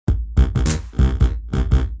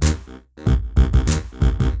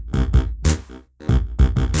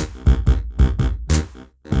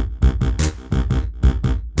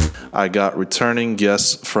I got returning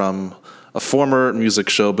guests from a former music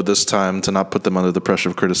show, but this time to not put them under the pressure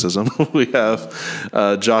of criticism. We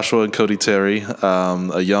have Joshua and Cody Terry,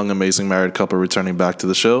 a young, amazing married couple returning back to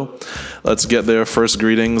the show. Let's get their first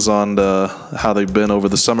greetings on how they've been over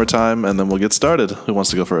the summertime, and then we'll get started. Who wants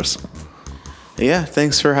to go first? Yeah,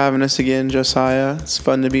 thanks for having us again, Josiah. It's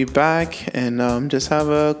fun to be back and just have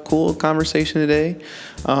a cool conversation today.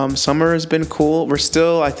 Summer has been cool. We're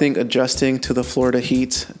still, I think, adjusting to the Florida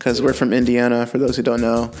heat because we're from Indiana, for those who don't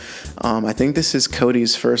know. I think this is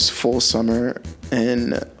Cody's first full summer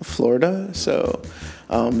in Florida, so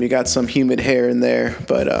we got some humid hair in there,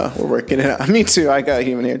 but we're working it out. Me too, I got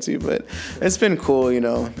humid hair too, but it's been cool,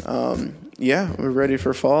 yeah, we're ready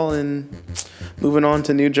for fall and moving on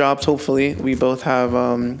to new jobs, hopefully. We both have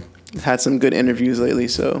had some good interviews lately,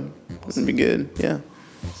 so it'll be good, yeah.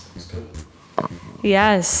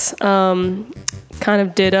 Yes, kind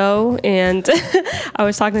of ditto. And I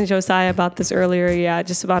was talking to Josiah about this earlier,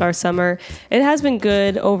 just about our summer. It has been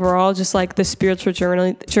good overall, just like the spiritual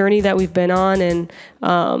journey that we've been on. And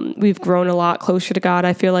we've grown a lot closer to God,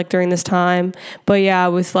 I feel like, during this time. But yeah,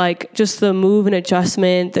 with like just the move and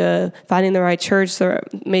adjustment, the finding the right church, the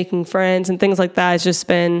making friends and things like that has just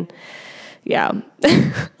been, a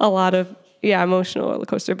lot of, emotional roller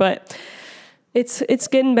coaster. But it's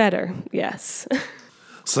getting better, yes.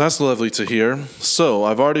 So that's lovely to hear. So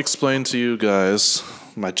I've already explained to you guys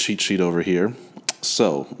my cheat sheet over here.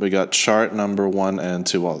 So we got chart number 1 and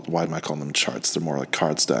 2. Well, why am I calling them charts? They're more like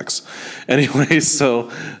card stacks. Anyway, so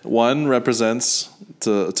 1 represents,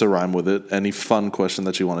 to rhyme with it, any fun question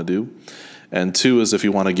that you want to do. And 2 is if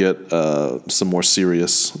you want to get some more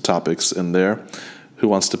serious topics in there. Who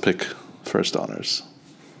wants to pick first honors?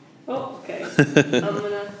 Oh, okay. I'm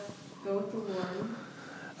going to go with the 1.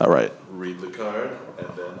 All right. Read the card, and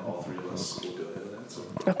then all 3 of us will go ahead and answer.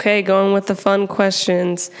 Okay, going with the fun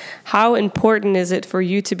questions. How important is it for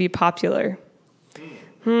you to be popular?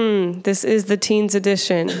 This is the teens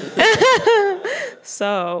edition.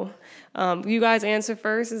 So, you guys answer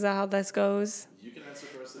first? Is that how this goes? You can answer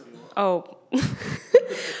first if you want.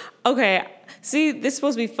 Oh. Okay. See, this is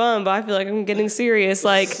supposed to be fun, but I feel like I'm getting serious.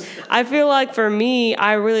 Like, I feel like for me,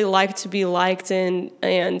 I really like to be liked and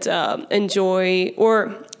enjoy,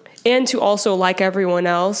 and to also like everyone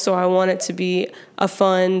else. So I want it to be a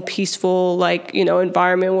fun, peaceful,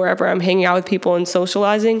 environment wherever I'm hanging out with people and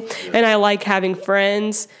socializing. And I like having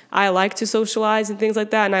friends. I like to socialize and things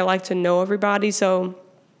like that. And I like to know everybody. So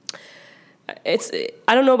I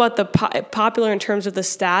don't know about the popular in terms of the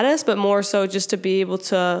status, but more so just to be able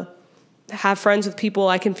to have friends with people.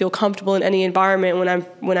 I can feel comfortable in any environment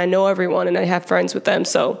when I know everyone and I have friends with them.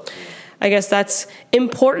 So I guess that's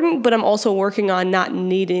important, but I'm also working on not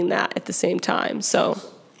needing that at the same time. So,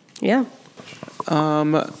 yeah.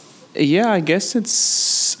 I guess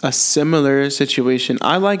it's a similar situation.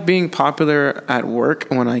 I like being popular at work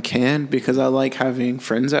when I can because I like having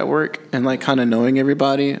friends at work and like kind of knowing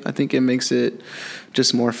everybody. I think it makes it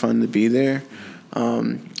just more fun to be there.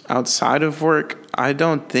 Outside of work, I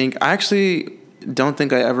actually don't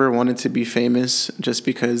think I ever wanted to be famous just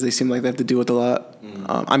because they seem like they have to deal with a lot.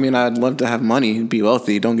 I'd love to have money and be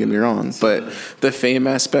wealthy, don't get me wrong. But the fame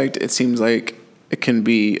aspect, it seems like it can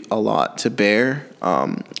be a lot to bear.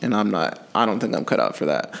 And I don't think I'm cut out for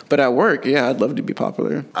that. But at work, I'd love to be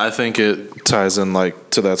popular. I think it ties in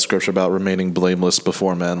to that scripture about remaining blameless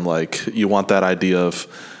before men. Like, you want that idea of,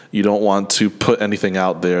 you don't want to put anything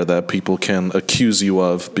out there that people can accuse you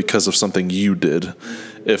of because of something you did.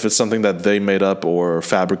 If it's something that they made up or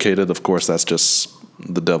fabricated, of course, that's just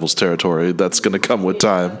the devil's territory. That's going to come with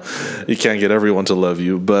time. You can't get everyone to love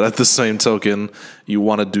you. But at the same token, you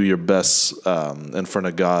want to do your best in front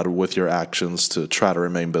of God with your actions to try to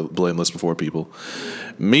remain blameless before people.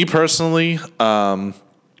 Me personally, I'm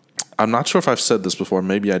not sure if I've said this before.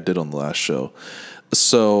 Maybe I did on the last show.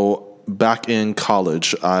 So back in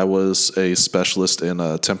college, I was a specialist in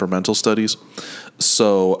temperamental studies.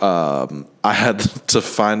 So I had to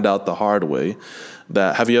find out the hard way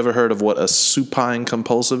that, have you ever heard of what a supine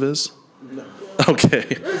compulsive is? No.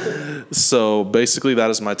 Okay. So basically that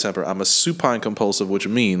is my temper. I'm a supine compulsive, which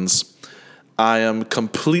means I am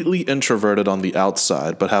completely introverted on the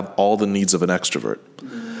outside, but have all the needs of an extrovert.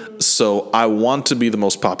 So I want to be the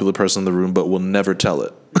most popular person in the room, but will never tell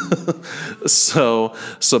it. So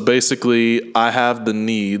basically, I have the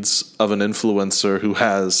needs of an influencer who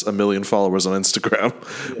has 1 million followers on Instagram,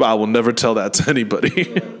 but I will never tell that to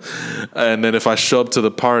anybody. And then if I show up to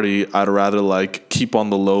the party, I'd rather keep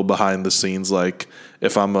on the low behind the scenes. Like,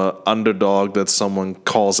 if I'm a underdog that someone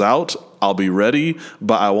calls out, I'll be ready,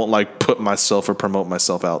 but I won't put myself or promote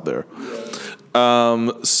myself out there.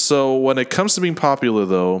 So when it comes to being popular,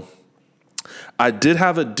 though, I did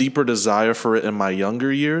have a deeper desire for it in my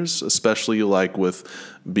younger years, especially like with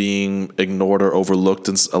being ignored or overlooked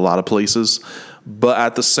in a lot of places. But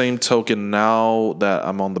at the same token, now that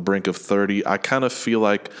I'm on the brink of 30, I kind of feel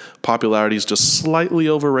like popularity is just slightly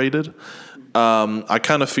overrated. I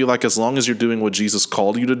kind of feel like as long as you're doing what Jesus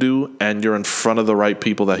called you to do and you're in front of the right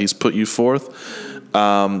people that he's put you forth,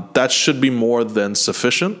 that should be more than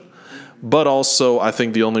sufficient. But also, I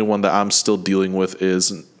think the only one that I'm still dealing with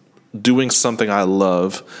is doing something I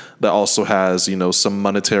love that also has, some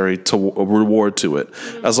monetary reward to it.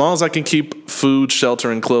 As long as I can keep food, shelter,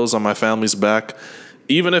 and clothes on my family's back,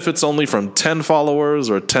 even if it's only from 10 followers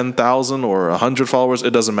or 10,000 or 100 followers,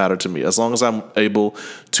 it doesn't matter to me. As long as I'm able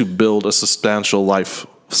to build a substantial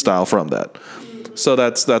lifestyle from that. So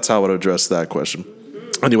that's how I would address that question.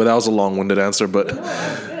 Anyway, that was a long-winded answer, but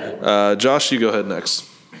Josh, you go ahead next.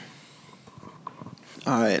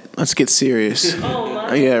 All right, let's get serious.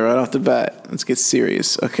 Yeah, right off the bat, let's get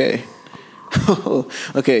serious. Okay.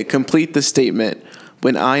 Okay, complete the statement.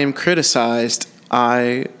 When I am criticized,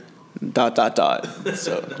 I ...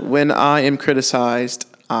 So when I am criticized,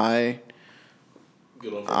 yeah,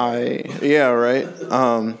 right.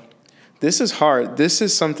 This is hard. This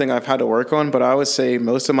is something I've had to work on, but I would say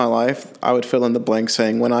most of my life, I would fill in the blank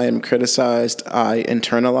saying, when I am criticized, I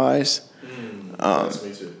internalize. That's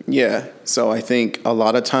me too. Yeah, so I think a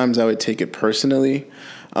lot of times I would take it personally.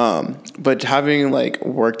 But having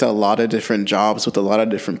worked a lot of different jobs with a lot of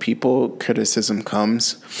different people, criticism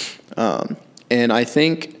comes. And I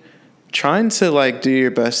think trying to do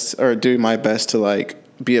your best or do my best to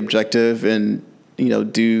be objective and,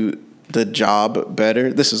 do the job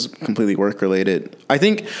better. This is completely work related. I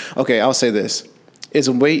think, I'll say this. It's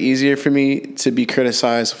way easier for me to be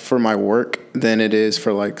criticized for my work than it is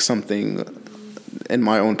for something in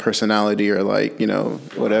my own personality or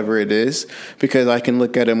whatever it is, because I can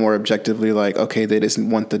look at it more objectively okay, they just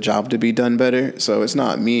want the job to be done better. So it's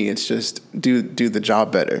not me, it's just do the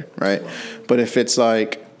job better, right? But if it's I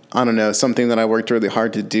don't know, something that I worked really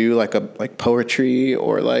hard to do, like poetry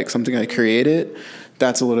or something I created,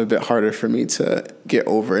 that's a little bit harder for me to get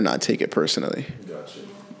over and not take it personally. Gotcha.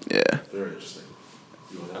 Yeah. Very interesting.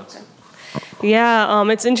 Yeah,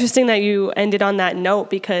 it's interesting that you ended on that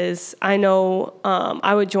note, because I know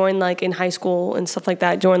I would join in high school and stuff like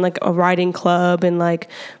that, join a writing club and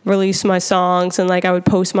release my songs, and I would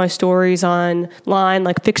post my stories online,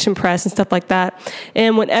 Fiction Press and stuff like that.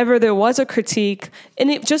 And whenever there was a critique,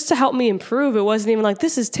 and it just to help me improve, it wasn't even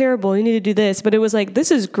this is terrible, you need to do this, but it was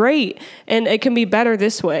this is great and it can be better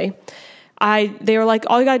this way. They were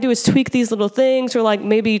all you gotta do is tweak these little things or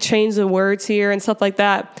maybe change the words here and stuff like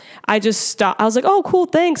that. I just stopped. I was oh, cool,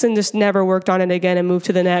 thanks, and just never worked on it again and moved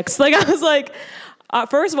to the next. I was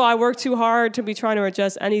first of all, I worked too hard to be trying to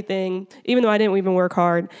adjust anything, even though I didn't even work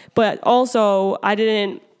hard. But also, I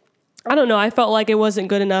don't know, I felt it wasn't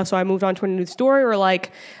good enough, so I moved on to a new story, or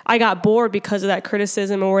I got bored because of that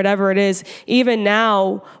criticism or whatever it is. Even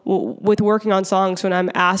now, with working on songs, when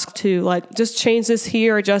I'm asked to just change this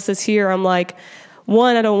here, adjust this here, I'm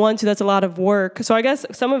one, I don't want to, that's a lot of work. So I guess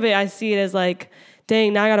some of it I see it as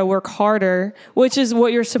dang, now I got to work harder, which is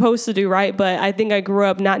what you're supposed to do, right? But I think I grew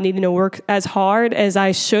up not needing to work as hard as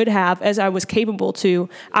I should have, as I was capable to.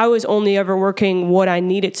 I was only ever working what I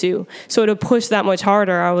needed to. So to push that much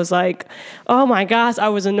harder, I was oh my gosh, I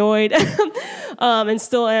was annoyed and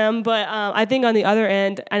still am. But I think on the other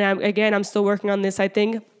end, and I'm still working on this, I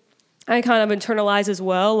think I kind of internalize as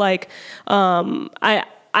well.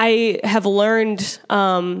 I have learned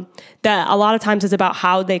that a lot of times it's about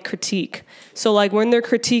how they critique. So when they're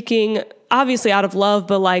critiquing, obviously out of love,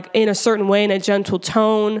 but in a certain way, in a gentle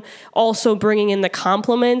tone, also bringing in the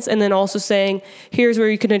compliments, and then also saying, here's where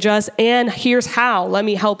you can adjust, and here's how, let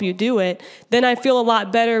me help you do it. Then I feel a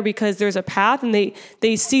lot better because there's a path, and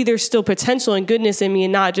they see there's still potential and goodness in me,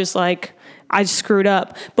 and not just I screwed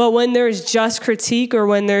up. But when there's just critique, or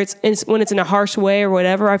when it's in a harsh way or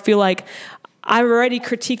whatever, I feel I've already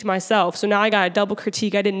critiqued myself, so now I got a double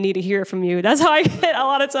critique. I didn't need to hear it from you. That's how I get a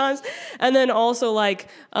lot of times. And then also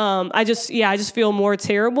I just feel more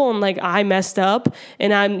terrible and I messed up.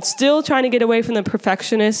 And I'm still trying to get away from the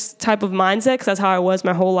perfectionist type of mindset, because that's how I was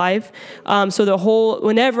my whole life. So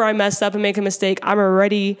whenever I mess up and make a mistake, I'm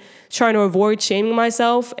already trying to avoid shaming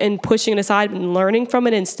myself and pushing it aside and learning from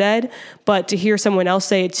it instead. But to hear someone else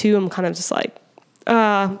say it too, I'm kind of just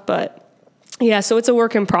but. Yeah, so it's a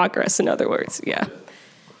work in progress, in other words, yeah.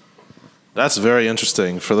 That's very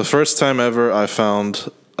interesting. For the first time ever, I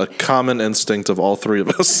found a common instinct of all three of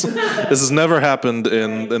us. This has never happened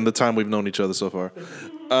in the time we've known each other so far.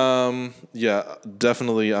 Yeah,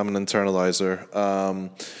 definitely I'm an internalizer.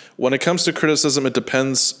 When it comes to criticism, it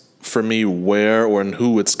depends for me where or and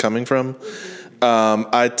who it's coming from.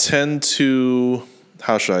 I tend to,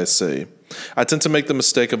 how should I say? I tend to make the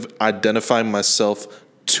mistake of identifying myself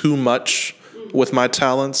too much with my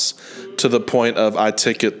talents to the point of I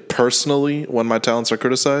take it personally when my talents are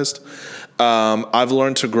criticized. I've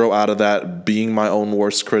learned to grow out of that, being my own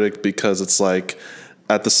worst critic, because it's like,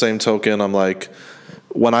 at the same token, I'm like,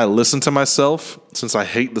 when I listen to myself, since I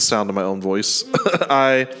hate the sound of my own voice,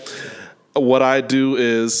 what I do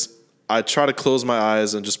is I try to close my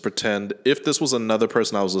eyes and just pretend if this was another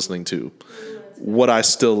person I was listening to, would I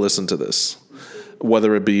still listen to this?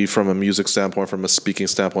 Whether it be from a music standpoint, from a speaking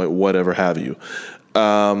standpoint, whatever have you.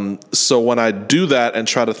 So when I do that and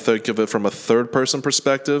try to think of it from a third person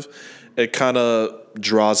perspective, it kind of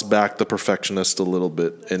draws back the perfectionist a little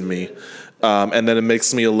bit in me. And then it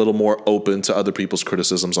makes me a little more open to other people's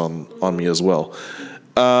criticisms on me as well.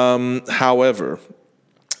 However,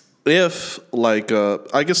 if, like,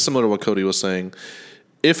 I guess similar to what Cody was saying,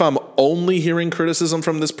 if I'm only hearing criticism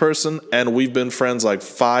from this person and we've been friends like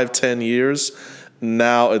 5-10 years,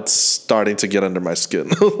 now it's starting to get under my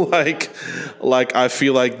skin. like I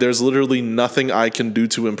feel like there's literally nothing I can do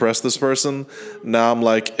to impress this person. Now I'm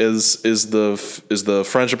like, is the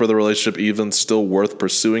friendship or the relationship even still worth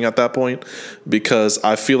pursuing at that point? Because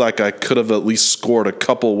I feel like I could have at least scored a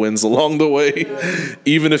couple wins along the way.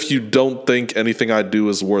 Even if you don't think anything I do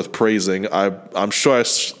is worth praising, I'm sure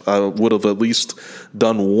I would have at least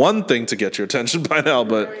done one thing to get your attention by now.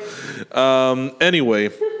 But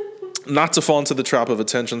anyway, not to fall into the trap of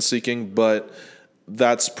attention seeking, but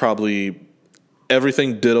that's probably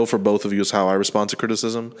everything ditto for both of you is how I respond to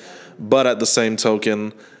criticism. But at the same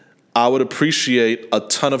token, I would appreciate a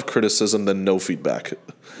ton of criticism than no feedback.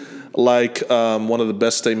 Like one of the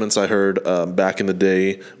best statements I heard back in the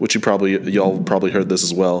day, which y'all probably heard this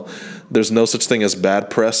as well. There's no such thing as bad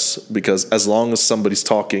press, because as long as somebody's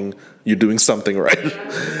talking, you're doing something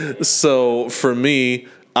right. So for me,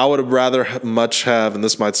 I would rather much have, and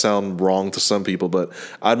this might sound wrong to some people, but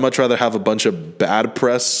I'd much rather have a bunch of bad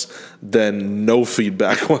press than no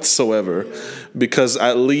feedback whatsoever. Because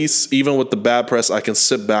at least, even with the bad press, I can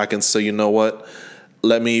sit back and say, you know what?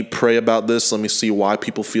 Let me pray about this. Let me see why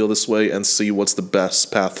people feel this way and see what's the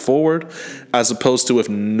best path forward. As opposed to if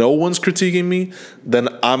no one's critiquing me, then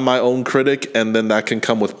I'm my own critic, and then that can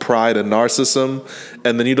come with pride and narcissism.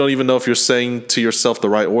 And then you don't even know if you're saying to yourself the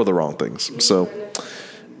right or the wrong things. So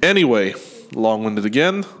anyway, long-winded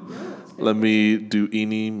again. Let me do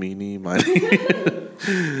eeny, meeny, miny.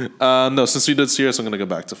 No, since we did serious, I'm going to go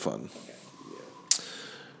back to fun.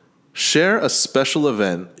 Share a special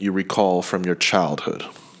event you recall from your childhood.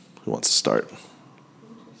 Who wants to start?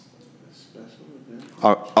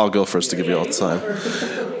 I'll go first to give you all the time.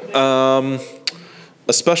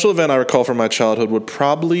 A special event I recall from my childhood would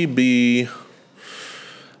probably be it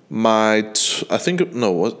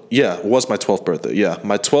was my 12th birthday. Yeah,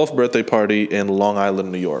 my 12th birthday party in Long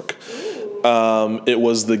Island, New York. It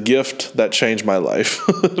was the gift that changed my life.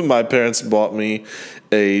 My parents bought me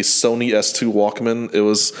a Sony S2 Walkman. It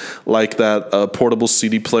was like that portable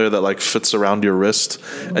CD player that like fits around your wrist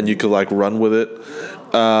and you could like run with it.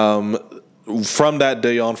 From that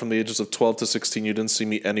day on, from the ages of 12 to 16, you didn't see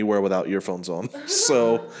me anywhere without earphones on.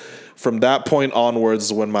 So from that point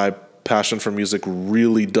onwards, when my passion for music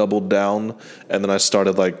really doubled down, and then I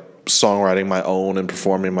started like songwriting my own and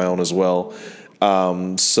performing my own as well.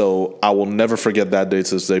 So I will never forget that day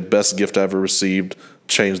to this day. Best gift I ever received,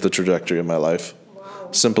 changed the trajectory of my life. Wow.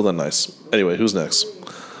 Simple and nice. Anyway, who's next?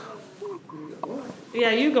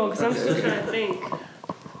 Yeah, you go, because I'm still trying to think.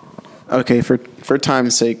 Okay, for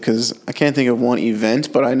time's sake, because I can't think of one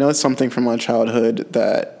event, but I know it's something from my childhood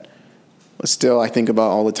that still I think about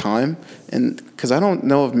all the time. And because I don't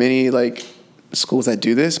know of many like schools that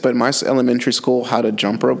do this, but my elementary school had a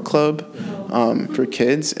jump rope club for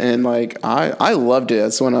kids, and like I loved it.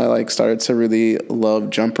 That's when I like started to really love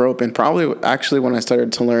jump rope, and probably actually when I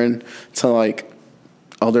started to learn to like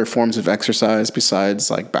other forms of exercise besides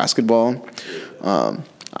like basketball.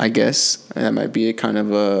 I guess that might be a kind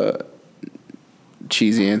of a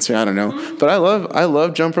cheesy answer, I don't know, but I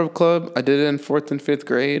love jump rope club. I did it in 4th and 5th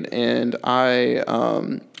grade, and I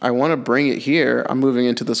want to bring it here. I'm moving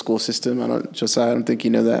into the school system. I don't think you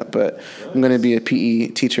know that, but I'm going to be a PE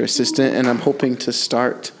teacher assistant, and I'm hoping to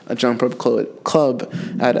start a jump rope club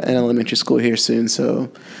at an elementary school here soon. So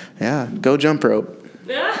yeah, go jump rope.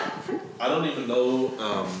 I don't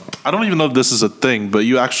even know if this is a thing, but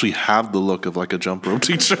you actually have the look of like a jump rope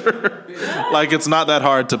teacher. Like it's not that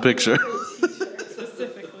hard to picture.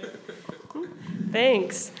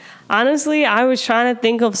 Thanks. Honestly, I was trying to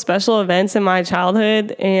think of special events in my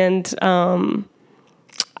childhood, and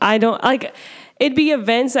I don't like. it'd be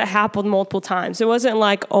events that happened multiple times. It wasn't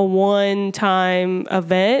like a one-time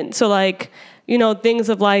event. So like, things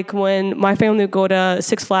of like when my family would go to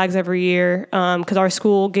Six Flags every year because our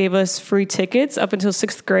school gave us free tickets up until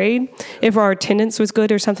 6th grade if our attendance was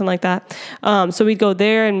good or something like that. So we'd go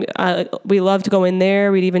there, and we loved to go in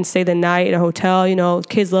there. We'd even stay the night at a hotel.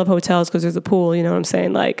 Kids love hotels because there's a pool. You know what I'm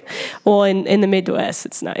saying? Like, well, in the Midwest,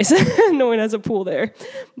 it's nice. No one has a pool there.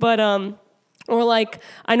 But or like,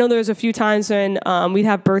 I know there was a few times when we'd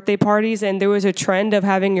have birthday parties, and there was a trend of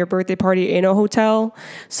having your birthday party in a hotel.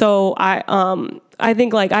 So I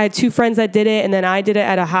think like I had 2 friends that did it, and then I did it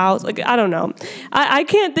at a house. Like, I don't know. I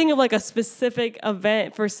can't think of like a specific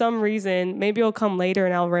event for some reason. Maybe it'll come later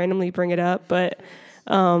and I'll randomly bring it up. But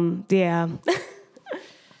yeah.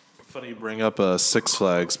 Funny you bring up Six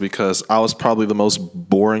Flags, because I was probably the most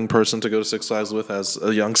boring person to go to Six Flags with as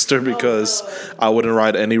a youngster, because I wouldn't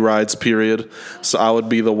ride any rides, period. So I would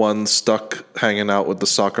be the one stuck hanging out with the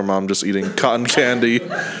soccer mom, just eating cotton candy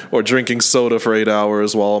or drinking soda for 8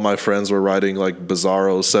 hours while all my friends were riding like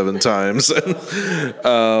Bizarro 7 times.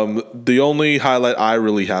 The only highlight I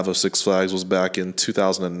really have of Six Flags was back in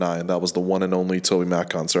 2009. That was the one and only Toby Mac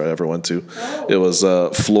concert I ever went to. It was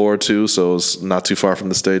floor too, so it was not too far from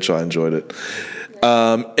the stage. So I enjoyed it.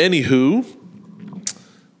 Anywho,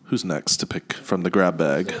 who's next to pick from the grab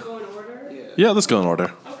bag? Should we go in order? Yeah, let's go in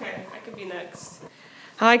order. Okay, I can be next.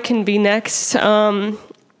 I can be next.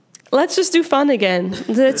 Let's just do fun again.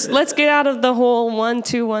 Let's get out of the whole 1,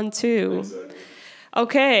 2, 1, 2.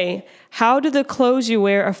 Okay, how do the clothes you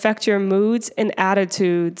wear affect your moods and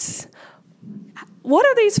attitudes? What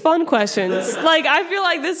are these fun questions? Like, I feel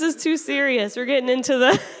like this is too serious. We're getting into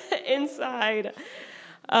the inside.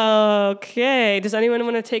 Okay. Does anyone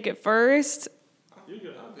want to take it first?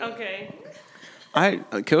 Okay.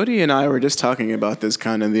 Cody and I were just talking about this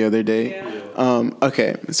kind of the other day. Yeah.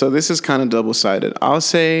 Okay, so this is kind of double-sided. I'll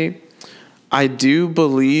say I do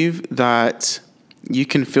believe that you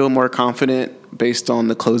can feel more confident based on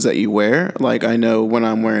the clothes that you wear. Like, I know when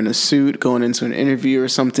I'm wearing a suit going into an interview or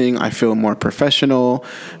something, I feel more professional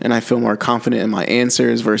and I feel more confident in my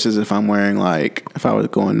answers versus if I'm wearing if I was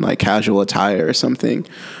going like casual attire or something.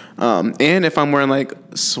 And if I'm wearing like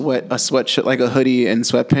a sweatshirt, like a hoodie and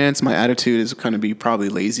sweatpants, my attitude is going to be probably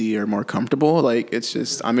lazy or more comfortable. Like, it's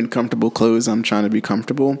just, I'm in comfortable clothes. I'm trying to be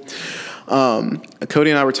comfortable.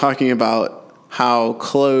 Cody and I were talking about how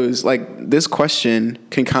clothes, like this question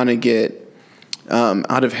can kind of get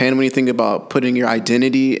out of hand when you think about putting your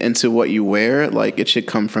identity into what you wear. Like, it should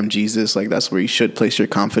come from Jesus. Like, that's where you should place your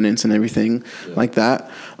confidence and everything like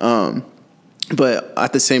that. But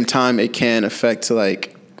at the same time, it can affect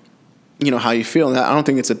like, how you feel. And I don't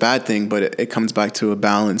think it's a bad thing, but it comes back to a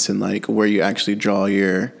balance and like where you actually draw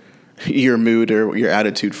your mood or your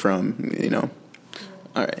attitude from, All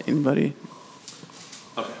right, anybody?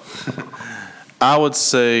 Okay. I would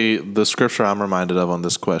say the scripture I'm reminded of on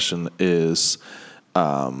this question is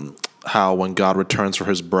how when God returns for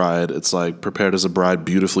his bride, it's like prepared as a bride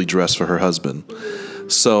beautifully dressed for her husband.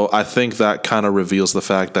 So I think that kind of reveals the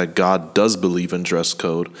fact that God does believe in dress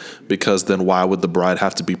code, because then why would the bride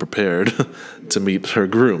have to be prepared to meet her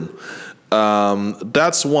groom?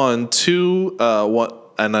 That's one. Two,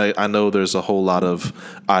 and I know there's a whole lot of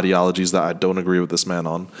ideologies that I don't agree with this man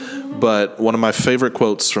on, but one of my favorite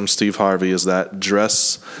quotes from Steve Harvey is that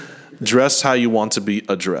dress how you want to be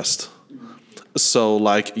addressed. So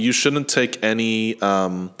like, you shouldn't take any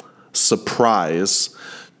surprise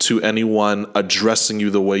to anyone addressing you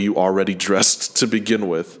the way you already dressed to begin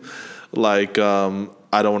with. Like,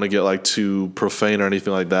 I don't want to get like too profane or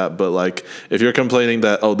anything like that, but like, if you're complaining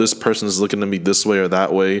that, oh, this person is looking at me this way or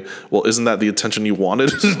that way, well, isn't that the attention you wanted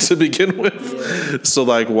to begin with? So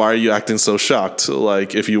like, why are you acting so shocked?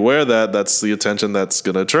 Like, if you wear that, that's the attention that's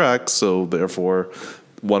going to attract. So therefore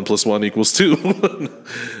 1 + 1 = 2.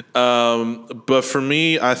 But for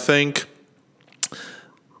me, I think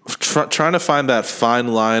trying to find that fine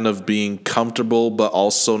line of being comfortable but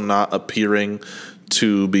also not appearing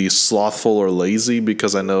to be slothful or lazy,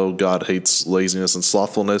 because I know God hates laziness and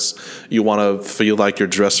slothfulness. You want to feel like you're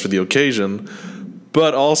dressed for the occasion,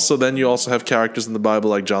 but also then you also have characters in the Bible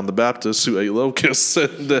like John the Baptist who ate locusts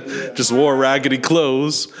and just wore raggedy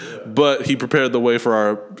clothes, but he prepared the way for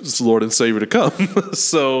our Lord and Savior to come.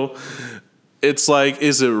 So it's like,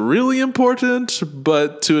 is it really important?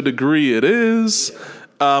 But to a degree it is.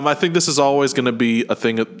 I think this is always going to be a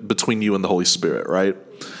thing between you and the Holy Spirit, right?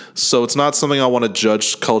 So it's not something I want to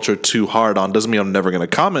judge culture too hard on. Doesn't mean I'm never going to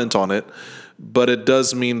comment on it, but it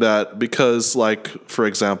does mean that, because like, for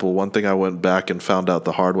example, one thing I went back and found out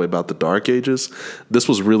the hard way about the Dark Ages, this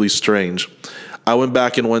was really strange. I went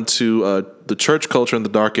back and went to the church culture in the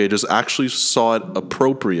Dark Ages, actually saw it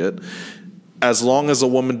appropriate. As long as a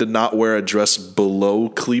woman did not wear a dress below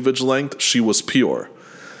cleavage length, she was pure.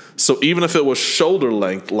 So even if it was shoulder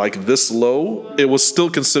length, like this low, it was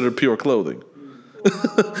still considered pure clothing.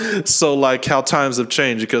 So like how times have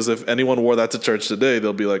changed, because if anyone wore that to church today,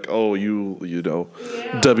 they'll be like, oh, you know,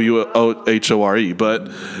 WHORE.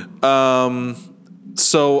 But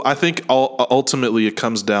so I think ultimately it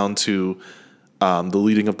comes down to the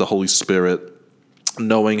leading of the Holy Spirit,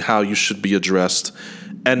 knowing how you should be addressed,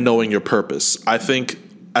 and knowing your purpose. I think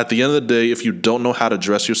at the end of the day, if you don't know how to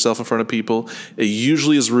dress yourself in front of people, it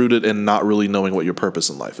usually is rooted in not really knowing what your purpose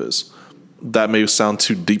in life is. That may sound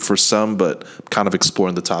too deep for some, but I'm kind of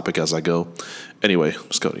exploring the topic as I go. Anyway,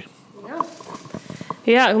 Scotty.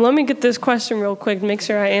 Yeah, let me get this question real quick, make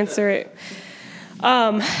sure I answer it.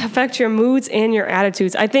 Affect your moods and your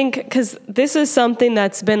attitudes. I think because this is something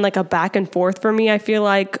that's been like a back and forth for me. I feel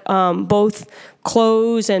like both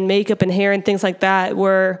clothes and makeup and hair and things like that,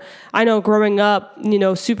 where I know growing up, you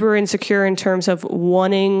know, super insecure in terms of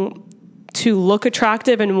wanting to look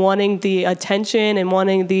attractive and wanting the attention and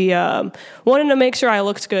wanting to make sure I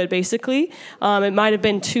looked good, basically. It might have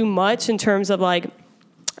been too much in terms of like,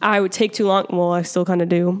 I would take too long. Well, I still kind of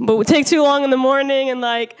do, but would take too long in the morning and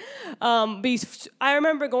like I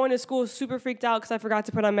remember going to school super freaked out because I forgot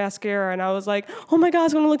to put on mascara and I was like, oh my God,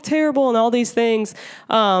 it's going to look terrible and all these things.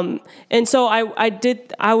 And so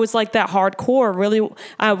I was like that hardcore. Really,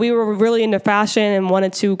 we were really into fashion and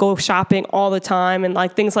wanted to go shopping all the time and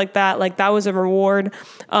like things like that. Like that was a reward.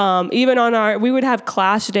 Even we would have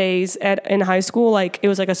Clash days in high school. Like it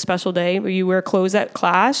was like a special day where you wear clothes at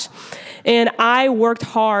Clash. And I worked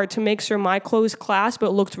hard to make sure my clothes clashed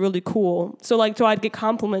but looked really cool. So I'd get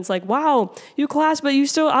compliments like, wow, you clashed, but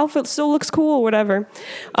outfit still looks cool or whatever.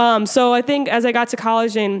 So I think as I got to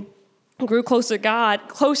college and grew closer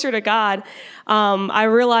to God, I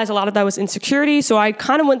realized a lot of that was insecurity. So I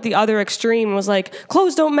kind of went the other extreme and was like,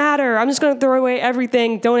 clothes don't matter. I'm just going to throw away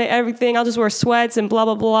everything, donate everything. I'll just wear sweats and blah,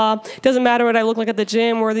 blah, blah. Doesn't matter what I look like at the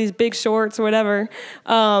gym or these big shorts or whatever.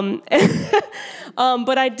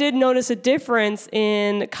 But I did notice a difference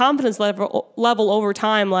in confidence level over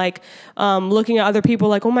time, like looking at other people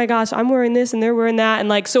like, oh my gosh, I'm wearing this and they're wearing that. And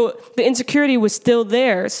like, so the insecurity was still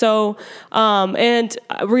there. So, and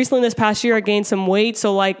recently this past year, I gained some weight.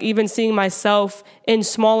 So like even seeing myself in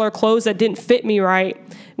smaller clothes that didn't fit me right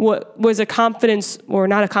was a confidence, or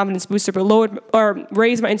not a confidence booster, but lowered or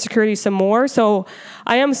raised my insecurity some more. So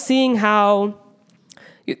I am seeing how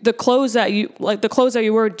the clothes that you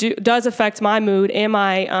wear does affect my mood and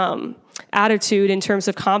my attitude in terms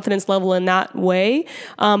of confidence level in that way,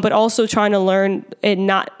 but also trying to learn and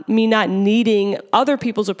not needing other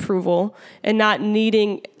people's approval and not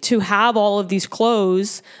needing to have all of these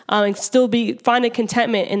clothes and still finding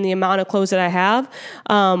contentment in the amount of clothes that I have,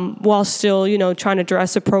 while still, you know, trying to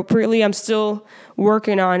dress appropriately. I'm still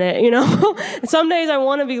working on it, you know. Some days I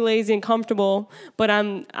want to be lazy and comfortable, but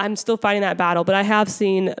I'm still fighting that battle. But I have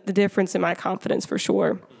seen the difference in my confidence for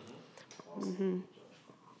sure. Mm-hmm.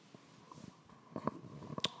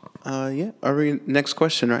 Yeah. Are we next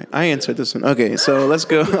question, right? I answered this one. Okay, so let's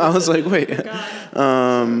go. I was like, wait.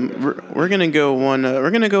 We're gonna go one.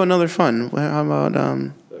 We're gonna go another fun. How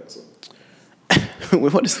about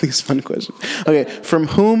what is these fun questions? Okay, from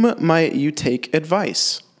whom might you take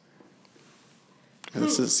advice?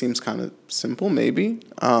 This seems kind of simple, maybe.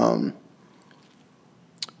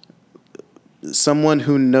 Someone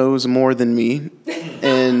who knows more than me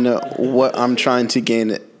and what I'm trying to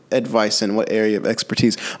gain advice in, what area of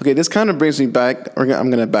expertise. Okay, this kind of brings me back. I'm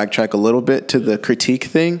going to backtrack a little bit to the critique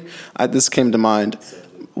thing. This came to mind.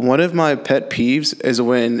 One of my pet peeves is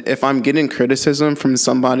if I'm getting criticism from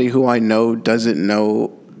somebody who I know doesn't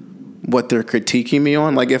know what they're critiquing me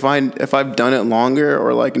on. Like if I've done it longer,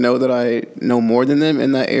 or like know that I know more than them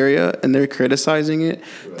in that area and they're criticizing it,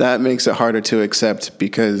 that makes it harder to accept,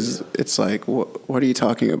 because it's like, what are you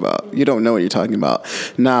talking about? You don't know what you're talking about.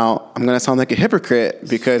 Now, I'm going to sound like a hypocrite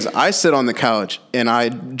because I sit on the couch and I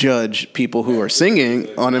judge people who are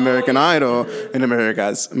singing on American Idol and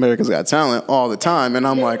America's Got Talent all the time. And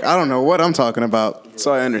I'm like, I don't know what I'm talking about.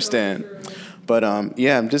 So I understand. But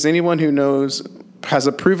yeah, just anyone who has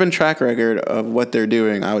a proven track record of what they're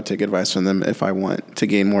doing, I would take advice from them if I want to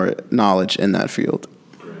gain more knowledge in that field.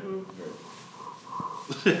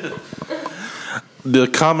 The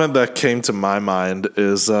comment that came to my mind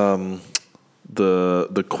is the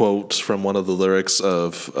quote from one of the lyrics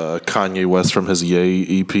of Kanye West from his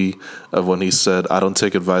Ye EP, of when he said, "I don't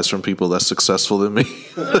take advice from people less successful than me."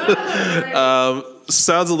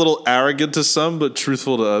 Sounds a little arrogant to some, but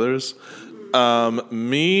truthful to others.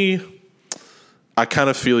 I kind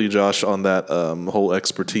of feel you, Josh, on that whole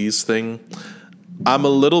expertise thing. I'm a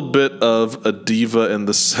little bit of a diva in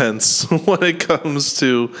the sense when it comes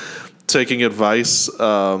to taking advice.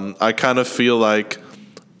 I kind of feel like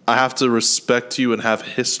I have to respect you and have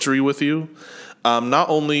history with you, not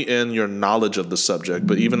only in your knowledge of the subject,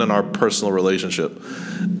 but even in our personal relationship.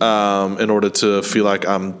 In order to feel like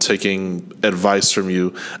I'm taking advice from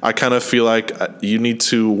you, I kind of feel like you need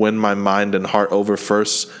to win my mind and heart over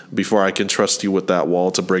first before I can trust you with that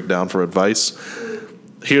wall to break down for advice.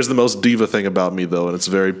 Here's the most diva thing about me, though, and it's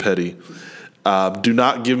very petty. Do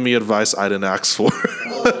not give me advice I didn't ask for.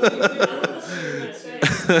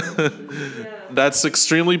 That's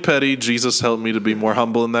extremely petty. Jesus helped me to be more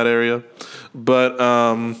humble in that area. But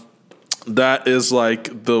that is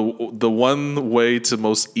like the one way to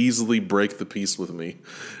most easily break the peace with me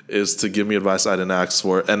is to give me advice I didn't ask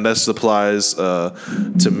for. And this applies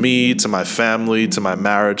to me, to my family, to my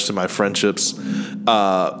marriage, to my friendships.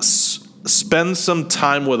 Spend some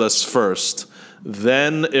time with us first.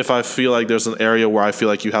 Then if I feel like there's an area where I feel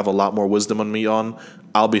like you have a lot more wisdom on me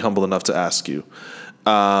I'll be humble enough to ask you.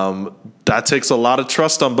 That takes a lot of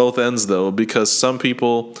trust on both ends, though, because some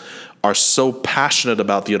people are so passionate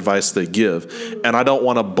about the advice they give, and I don't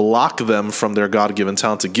want to block them from their God-given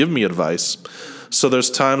talent to give me advice. So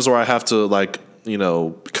there's times where I have to,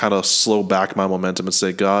 kind of slow back my momentum and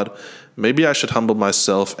say, God, maybe I should humble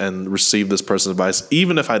myself and receive this person's advice,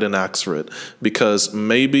 even if I didn't ask for it, because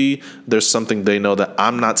maybe there's something they know that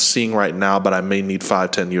I'm not seeing right now, but I may need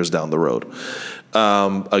 5-10 years down the road.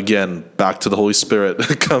 Again, back to the Holy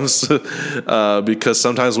Spirit comes because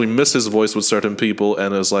sometimes we miss his voice with certain people,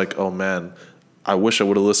 and it's like, oh man, I wish I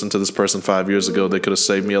would have listened to this person 5 years ago. They could have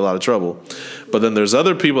saved me a lot of trouble. But then there's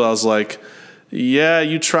other people I was like, yeah,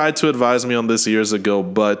 you tried to advise me on this years ago,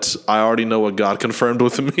 but I already know what God confirmed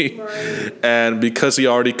with me. Right. And because he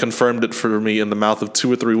already confirmed it for me in the mouth of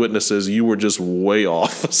 2 or 3 witnesses, you were just way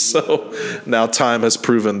off. So now time has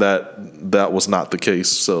proven that that was not the case.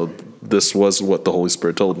 So this was what the Holy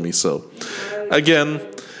Spirit told me. So again,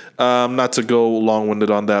 not to go long-winded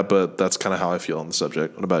on that, but that's kind of how I feel on the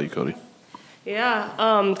subject. What about you, Cody? Yeah,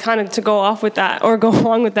 kind of to go off with that or go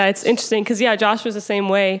along with that. It's interesting because, Josh was the same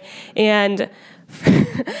way. And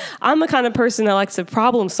I'm the kind of person that likes to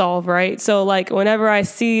problem solve, right? So whenever I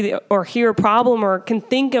see or hear a problem or can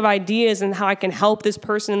think of ideas and how I can help this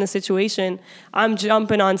person in the situation, I'm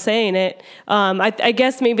jumping on saying it. I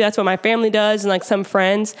guess maybe that's what my family does and some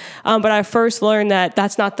friends. But I first learned that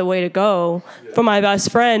that's not the way to go. From my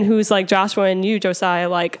best friend, who's like Joshua and you,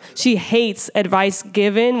 Josiah, she hates advice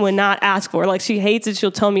given when not asked for. She hates it.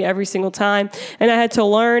 She'll tell me every single time. And I had to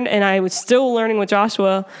learn, and I was still learning with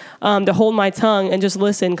Joshua, to hold my tongue and just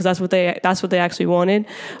listen, because that's what they actually wanted.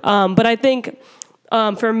 But I think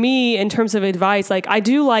for me, in terms of advice, I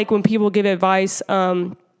do like when people give advice,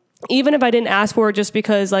 even if I didn't ask for it, just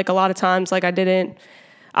because a lot of times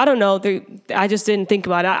I don't know, I just didn't think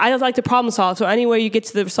about it. I just like to problem solve. So any way you get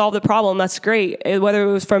to solve the problem, that's great. Whether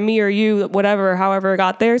it was from me or you, whatever, however it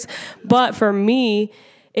got theirs. But for me,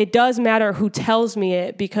 it does matter who tells me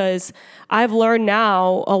it, because I've learned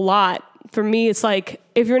now a lot. For me, it's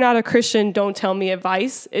if you're not a Christian, don't tell me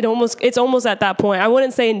advice. It's almost at that point. I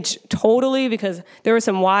wouldn't say totally, because there are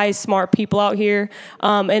some wise, smart people out here.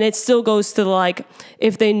 And it still goes to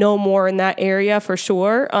if they know more in that area for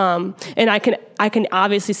sure. And I can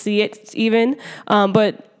obviously see it even.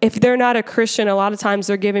 But if they're not a Christian, a lot of times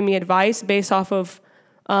they're giving me advice based off of,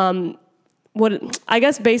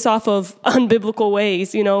 based off of unbiblical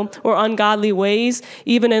ways, or ungodly ways,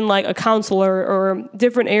 even in a counselor or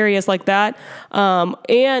different areas like that.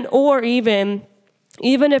 Or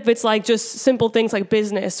even if it's just simple things like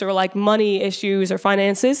business or money issues or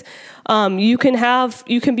finances, you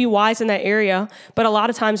can be wise in that area. But a lot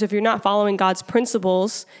of times, if you're not following God's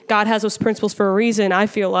principles, God has those principles for a reason, I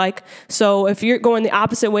feel like. So if you're going the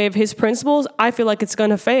opposite way of his principles, I feel like it's going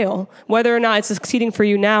to fail, whether or not it's succeeding for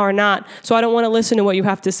you now or not. So I don't want to listen to what you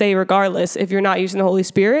have to say regardless if you're not using the Holy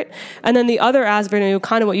Spirit. And then the other avenue,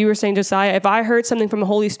 kind of what you were saying, Josiah, if I heard something from the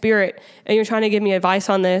Holy Spirit and you're trying to give me advice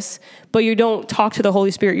on this, but you don't talk to the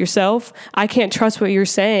Holy Spirit yourself, I can't trust what you're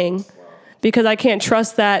saying, because I can't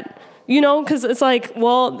trust that, because it's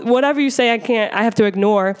whatever you say, I have to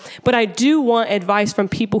ignore. But I do want advice from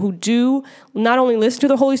people who do not only listen to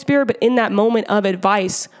the Holy Spirit, but in that moment of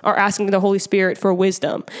advice are asking the Holy Spirit for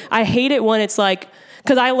wisdom. I hate it when it's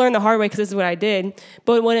because I learned the hard way, because this is what I did.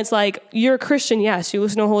 But when it's you're a Christian, yes, you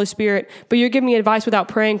listen to the Holy Spirit, but you're giving me advice without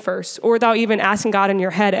praying first, or without even asking God in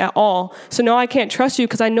your head at all. So no, I can't trust you,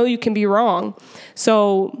 because I know you can be wrong.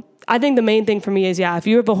 So I think the main thing for me is, if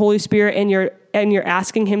you have the Holy Spirit and you're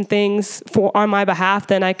asking him things on my behalf,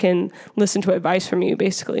 then I can listen to advice from you,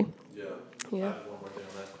 basically. Yeah.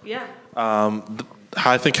 Yeah.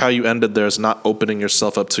 I think how you ended there is not opening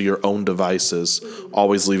yourself up to your own devices,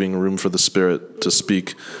 always leaving room for the Spirit to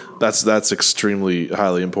speak. That's extremely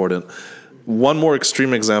highly important. One more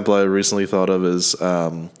extreme example I recently thought of is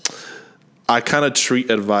I kind of treat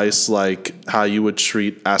advice like how you would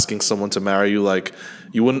treat asking someone to marry you. Like,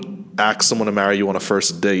 you wouldn't ask someone to marry you on a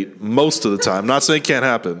first date most of the time. Not saying it can't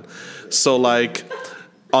happen. So, like,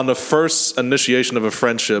 on the first initiation of a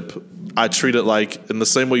friendship, I treat it like in the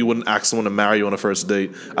same way you wouldn't ask someone to marry you on a first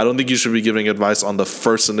date. I don't think you should be giving advice on the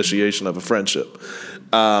first initiation of a friendship.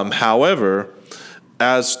 However,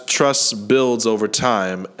 as trust builds over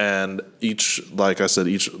time and each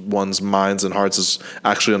one's minds and hearts is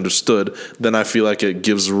actually understood, then I feel like it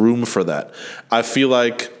gives room for that. I feel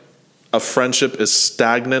like a friendship is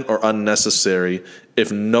stagnant or unnecessary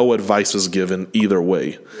if no advice is given either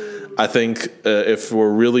way. I think if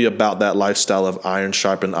we're really about that lifestyle of iron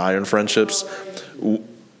sharpened iron friendships,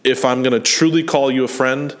 if I'm going to truly call you a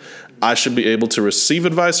friend, I should be able to receive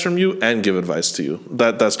advice from you and give advice to you.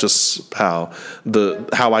 That's just how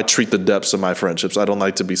I treat the depths of my friendships. I don't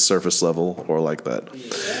like to be surface level or like that.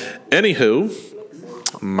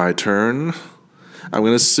 Anywho, my turn. I'm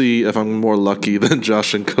going to see if I'm more lucky than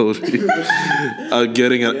Josh and Cody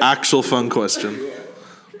getting an actual fun question.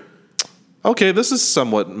 Okay, this is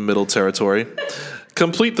somewhat middle territory.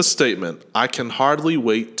 Complete the statement. I can hardly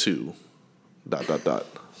wait to... ...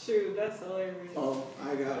 Shoot, that's hilarious. Oh,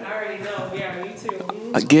 I got it. I already know. Yeah, me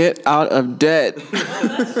too. Get out of debt.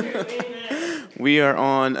 That's true. Amen. We are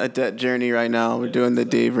on a debt journey right now. We're doing the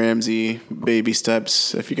Dave Ramsey baby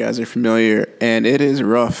steps, if you guys are familiar. And it is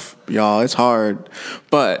rough, y'all. It's hard.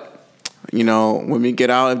 But, when we get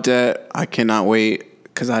out of debt, I cannot wait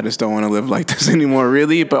because I just don't want to live like this anymore,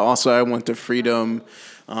 really. But also I want the freedom,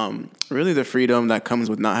 really the freedom that comes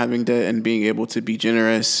with not having debt and being able to be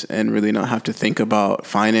generous and really not have to think about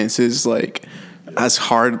finances like as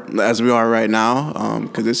hard as we are right now,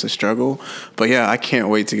 because it's a struggle. But yeah, I can't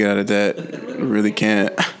wait to get out of debt. I really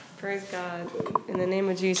can't. Praise God. In the name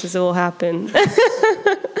of Jesus, it will happen.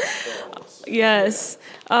 Yes.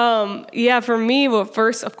 For me, what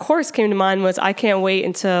first, of course, came to mind was I can't wait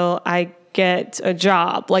until I get a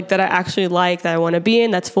job like that I actually like, that I want to be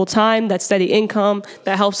in, that's full-time, that's steady income,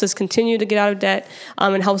 that helps us continue to get out of debt,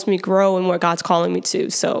 and helps me grow in what God's calling me to.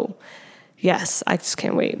 So, yes, I just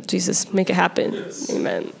can't wait. Jesus, make it happen.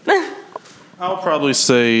 Amen. I'll probably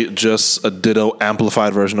say just a ditto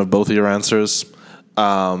amplified version of both of your answers.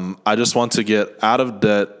 I just want to get out of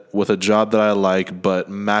debt with a job that I like but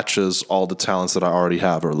matches all the talents that I already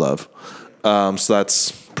have or love. So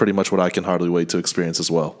that's pretty much what I can hardly wait to experience as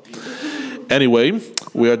well. Anyway,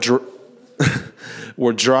 we're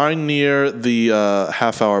drawing near the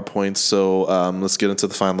half-hour point, so let's get into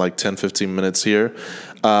the final 10, 15 minutes here.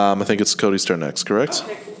 I think it's Cody's turn next, correct?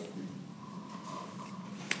 Okay.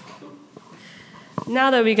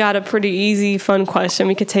 Now that we got a pretty easy, fun question,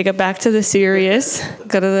 we could take it back to the serious.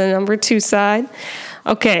 Go to the number 2 side.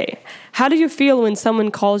 Okay. How do you feel when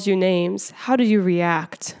someone calls you names? How do you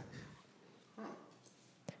react?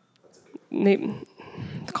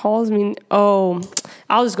 Calls me. Oh,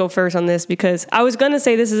 I'll just go first on this because I was going to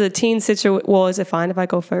say this is a teen situation. Well, is it fine if I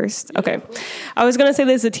go first? Okay. I was going to say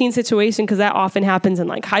this is a teen situation because that often happens in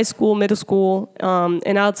high school, middle school.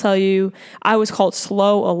 And I'll tell you, I was called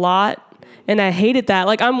slow a lot. And I hated that.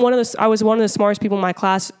 I was one of the smartest people in my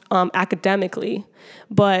class academically,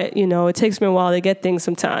 but it takes me a while to get things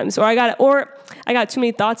sometimes. Or I got too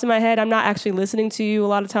many thoughts in my head. I'm not actually listening to you a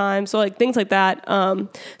lot of times. So things like that.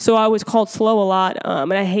 So I was called slow a lot,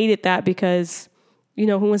 and I hated that because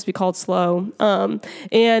who wants to be called slow?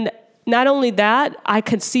 And not only that, I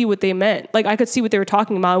could see what they meant. I could see what they were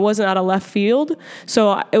talking about. It wasn't out of left field,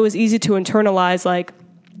 so it was easy to internalize.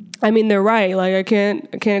 They're right. I can't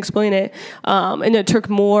explain it. And it took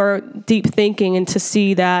more deep thinking and to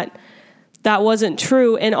see that wasn't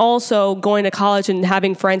true. And also going to college and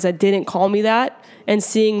having friends that didn't call me that and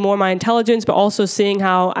seeing more my intelligence, but also seeing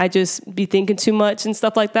how I just be thinking too much and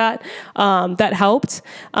stuff like that. That helped.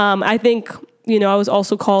 I think, I was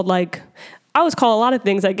also called I was called a lot of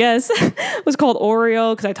things, I guess. I was called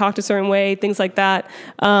Oreo because I talked a certain way, things like that.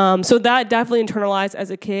 So that definitely internalized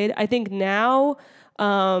as a kid. I think now,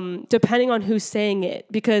 depending on who's saying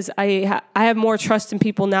it, because I have more trust in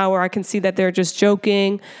people now where I can see that they're just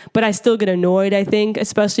joking, but I still get annoyed, I think,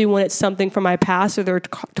 especially when it's something from my past or they're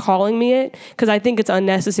calling me it, because I think it's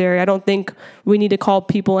unnecessary. I don't think we need to call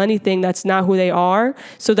people anything that's not who they are.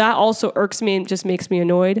 So that also irks me and just makes me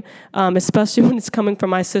annoyed, especially when it's coming from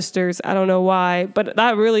my sisters. I don't know why, but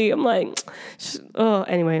that really, I'm like, oh,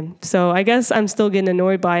 anyway. So I guess I'm still getting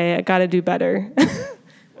annoyed by it. I got to do better.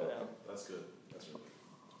 That's good. That's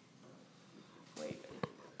really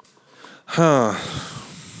good.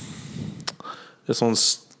 This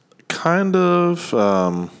one's kind of,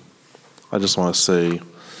 I just want to say,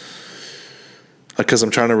 because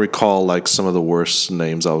I'm trying to recall like some of the worst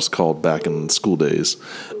names I was called back in school days.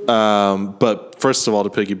 But first of all, to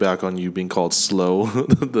piggyback on you being called slow,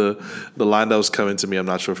 the line that was coming to me, I'm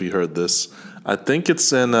not sure if you heard this. I think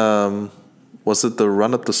it's in, was it the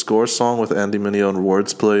Run Up the Score song with Andy Mineo and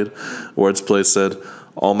Words Played? Words Played said,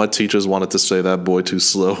 all my teachers wanted to say that boy too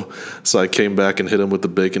slow. So I came back and hit him with the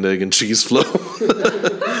bacon, egg, and cheese flow.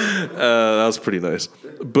 That was pretty nice.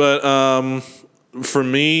 But for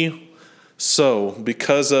me, so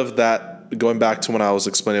because of that, going back to when I was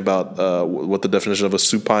explaining about what the definition of a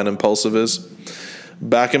supine impulsive is,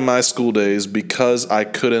 back in my school days, because I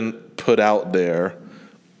couldn't put out there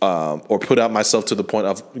or put out myself to the point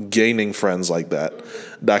of gaining friends like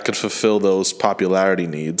that could fulfill those popularity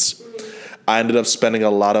needs, I ended up spending a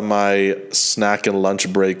lot of my snack and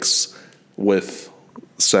lunch breaks with,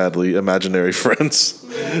 sadly, imaginary friends.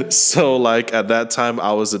 So, like, at that time,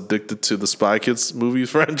 I was addicted to the Spy Kids movie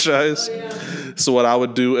franchise. Oh, yeah. So what I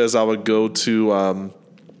would do is I would go to,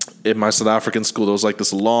 in my South African school, there was, like,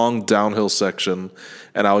 this long downhill section,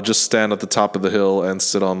 and I would just stand at the top of the hill and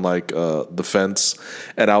sit on, like, the fence,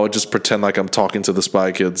 and I would just pretend like I'm talking to the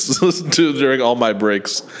Spy Kids during all my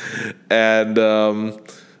breaks. And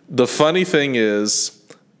the funny thing is,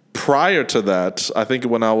 prior to that, I think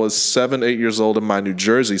when I was 7, 8 years old in my New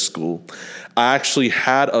Jersey school, I actually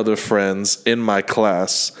had other friends in my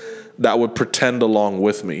class that would pretend along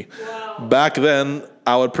with me. Wow. Back then,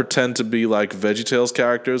 I would pretend to be like VeggieTales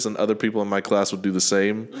characters, and other people in my class would do the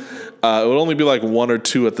same. It would only be like 1 or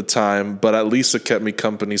 2 at the time, but at least it kept me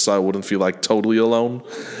company so I wouldn't feel like totally alone.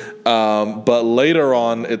 But later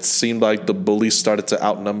on, it seemed like the bullies started to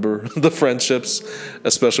outnumber the friendships,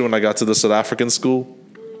 especially when I got to the South African school.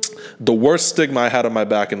 The worst stigma I had on my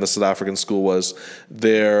back in the South African school was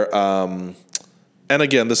their, and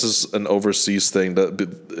again, this is an overseas thing,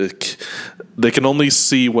 that they can only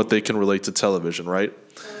see what they can relate to television, right?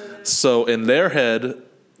 So in their head,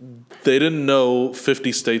 they didn't know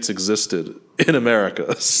 50 states existed in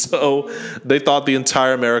America. So they thought the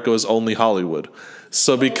entire America was only Hollywood.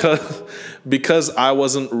 So because I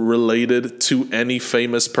wasn't related to any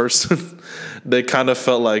famous person, they kind of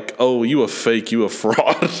felt like, oh, you a fake, you a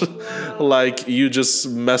fraud. Like, you just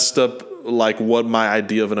messed up like what my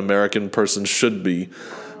idea of an American person should be.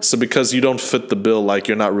 So because you don't fit the bill, like,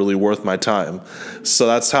 you're not really worth my time. So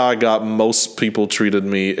that's how I got most people treated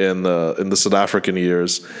me in the South African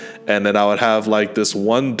years. And then I would have like this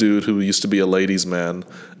one dude who used to be a ladies' man.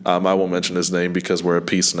 I won't mention his name because we're at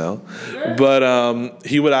peace now. But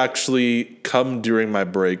he would actually come during my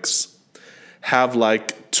breaks, have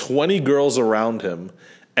like 20 girls around him,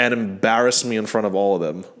 and embarrass me in front of all of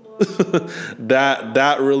them.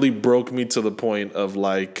 That really broke me to the point of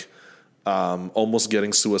like almost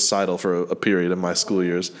getting suicidal for a period in my school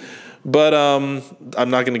years. But I'm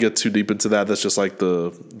not going to get too deep into that. That's just like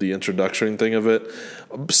the introductory thing of it.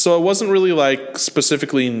 So it wasn't really like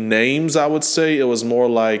specifically names, I would say. It was more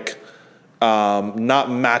like not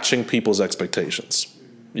matching people's expectations.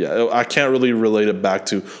 Yeah, I can't really relate it back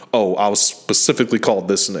to, oh, I was specifically called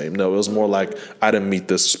this name. No, it was more like I didn't meet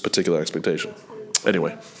this particular expectation.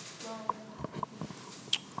 Anyway.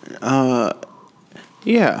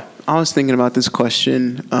 Yeah, I was thinking about this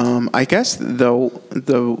question. I guess the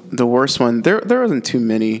worst one, there wasn't too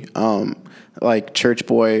many. Like church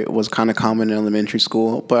boy was kind of common in elementary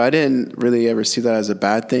school, but I didn't really ever see that as a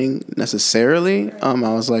bad thing necessarily. I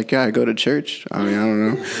was like, yeah, I go to church. I mean, I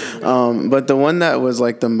don't know. But the one that was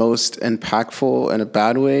like the most impactful in a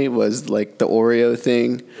bad way was like the Oreo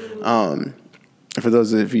thing. For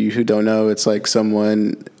those of you who don't know, it's like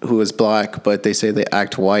someone who is black, but they say they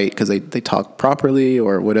act white because they talk properly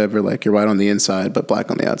or whatever, like you're white on the inside, but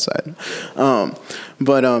black on the outside.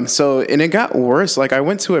 So it got worse. Like I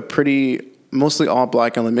went to a mostly all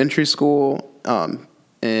black elementary school,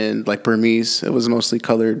 and like Burmese. It was mostly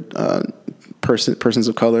colored persons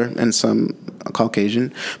of color and some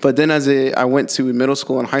Caucasian. But then as I went to middle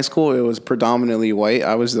school and high school, it was predominantly white.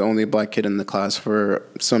 I was the only black kid in the class for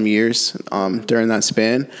some years during that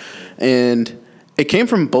span. And it came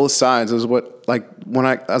from both sides. It was what, like, when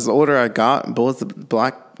as the older I got, both the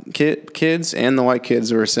black kids and the white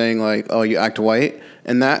kids were saying, like, oh, you act white.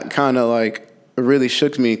 And that kind of, like, really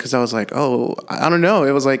shook me because I was like, oh, I don't know.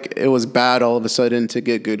 It was like, it was bad all of a sudden to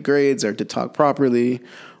get good grades or to talk properly,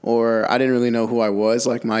 or I didn't really know who I was.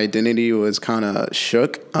 Like, my identity was kind of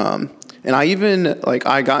shook. And I even, like,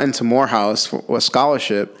 I got into Morehouse for a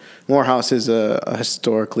scholarship. Morehouse is a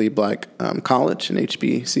historically black college, an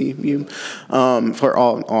HBCU, for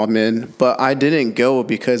all men. But I didn't go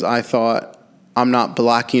because I thought I'm not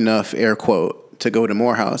black enough, air quote, to go to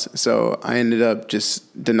Morehouse. So I ended up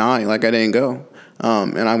just denying, like, I didn't go.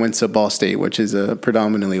 And I went to Ball State, which is a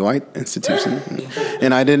predominantly white institution.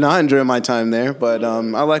 And I did not enjoy my time there, but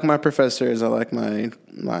I like my professors. I like my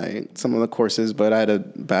some of the courses, but I had a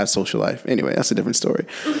bad social life. Anyway, that's a different story.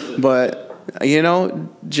 But, you know,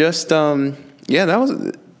 just, yeah, that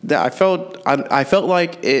was, that I felt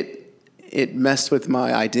like it messed with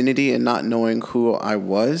my identity and not knowing who I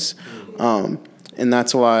was. And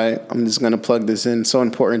that's why I'm just going to plug this in. It's so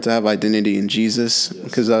important to have identity in Jesus,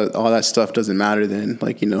 because all that stuff doesn't matter then.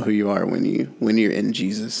 Like, you know who you are when you're in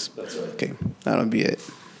Jesus. That's right. Okay, that'll be it.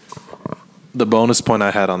 The bonus point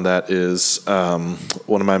I had on that is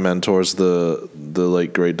one of my mentors, the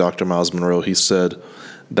late great Dr. Miles Monroe. He said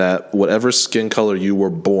that whatever skin color you were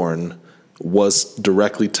born was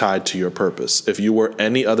directly tied to your purpose. If you were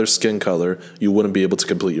any other skin color, you wouldn't be able to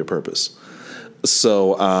complete your purpose.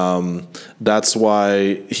 So that's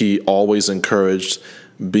why he always encouraged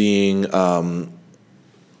being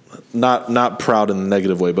not proud in a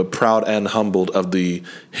negative way, but proud and humbled of the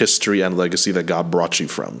history and legacy that God brought you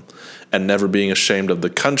from, and never being ashamed of the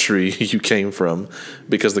country you came from,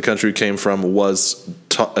 because the country you came from was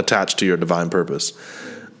attached to your divine purpose.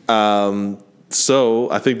 So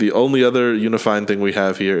I think the only other unifying thing we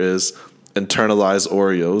have here is internalize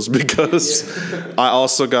Oreos, because I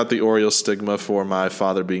also got the Oreo stigma for my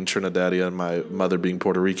father being Trinidadian and my mother being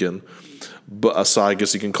Puerto Rican. But so I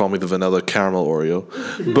guess you can call me the vanilla caramel Oreo.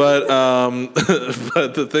 But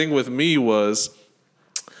but the thing with me was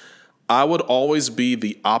I would always be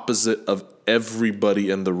the opposite of everybody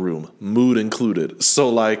in the room, mood included. So,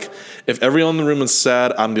 like, if everyone in the room is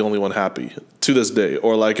sad, I'm the only one happy to this day.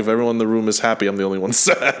 Or, like, if everyone in the room is happy, I'm the only one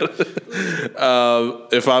sad.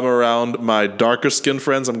 If I'm around my darker skinned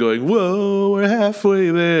friends, I'm going, whoa, we're halfway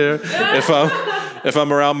there. If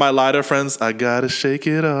I'm around my lighter friends, I gotta shake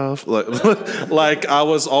it off. Like I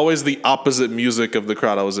was always the opposite music of the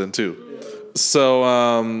crowd I was in too. So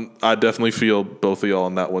I definitely feel both of y'all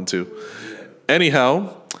on that one too.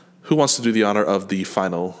 Anyhow, who wants to do the honor of the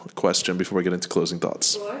final question before we get into closing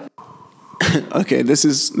thoughts? Okay, this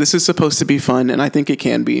is supposed to be fun, and I think it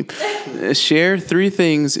can be. Share 3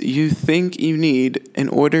 things you think you need in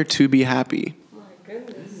order to be happy. Oh my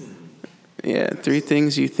goodness. Yeah, 3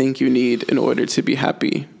 things you think you need in order to be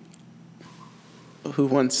happy. Who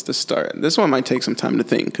wants to start? This one might take some time to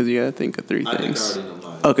think, because you gotta think of 3 things.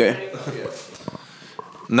 Okay.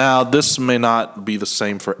 Now, this may not be the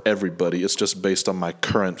same for everybody. It's just based on my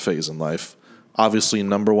current phase in life. Obviously,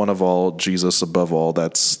 number one of all, Jesus above all.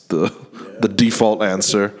 That's the default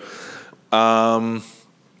answer. I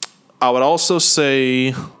would also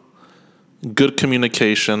say good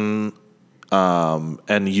communication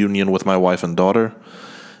and union with my wife and daughter.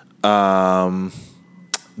 The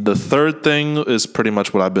third thing is pretty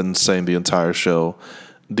much what I've been saying the entire show.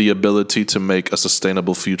 The ability to make a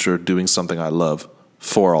sustainable future doing something I love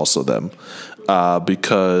for also them.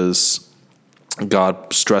 Because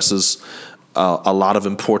God stresses a lot of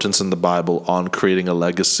importance in the Bible on creating a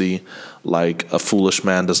legacy. Like a foolish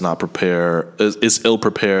man is ill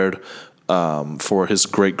prepared for his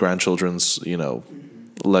great grandchildren's,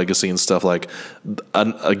 legacy and stuff. Like,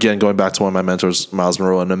 again, going back to one of my mentors, Miles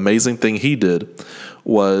Monroe, an amazing thing he did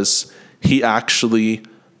was he actually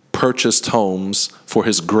purchased homes for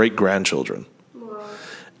his great grandchildren. Wow.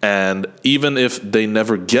 And even if they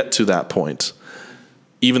never get to that point,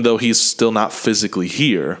 even though he's still not physically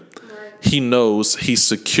here, he knows he's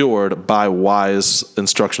secured by wise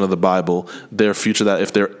instruction of the Bible their future, that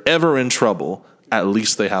if they're ever in trouble, at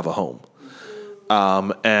least they have a home.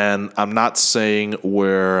 And I'm not saying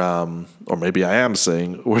or maybe I am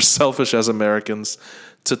saying, we're selfish as Americans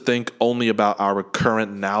to think only about our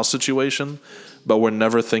current now situation, but we're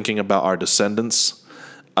never thinking about our descendants.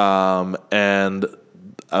 And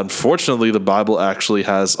unfortunately, the Bible actually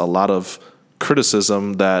has a lot of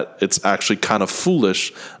criticism that it's actually kind of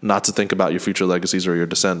foolish not to think about your future legacies or your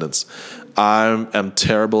descendants. I am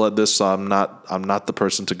terrible at this, so I'm not the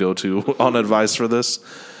person to go to on advice for this.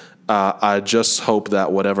 I just hope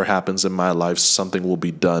that whatever happens in my life, something will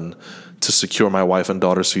be done to secure my wife and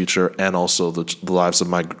daughter's future and also the lives of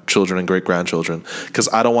my children and great-grandchildren. Because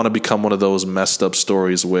I don't want to become one of those messed up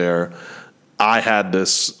stories where I had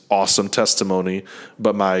this awesome testimony,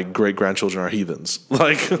 but my great-grandchildren are heathens.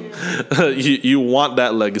 Like, you want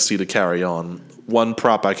that legacy to carry on. One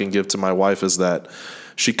prop I can give to my wife is that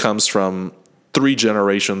she comes from 3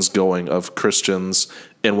 generations going of Christians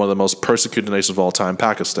in one of the most persecuted nations of all time,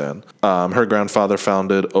 Pakistan. Her grandfather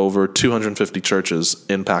founded over 250 churches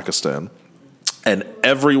in Pakistan. And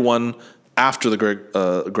everyone after the great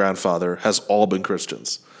grandfather has all been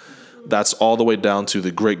Christians. That's all the way down to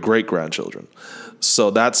the great-great-grandchildren. So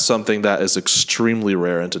that's something that is extremely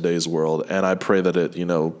rare in today's world. And I pray that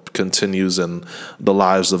it, continues in the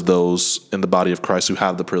lives of those in the body of Christ who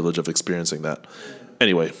have the privilege of experiencing that.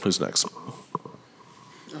 Anyway, who's next?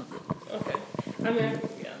 Okay.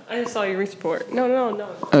 I just saw your report.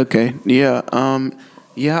 No. Okay. Yeah.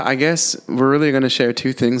 I guess we're really going to share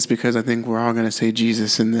 2 things because I think we're all going to say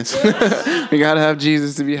Jesus in this. We got to have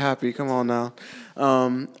Jesus to be happy. Come on now.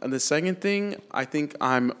 The second thing I think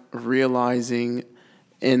I'm realizing,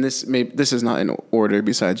 and this is not in order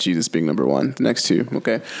besides Jesus being number 1. The next 2.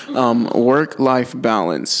 Okay. Work-life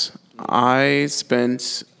balance. I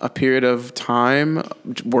spent a period of time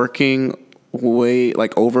working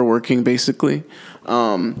overworking basically.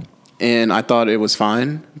 And I thought it was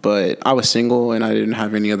fine, but I was single and I didn't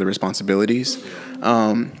have any other responsibilities.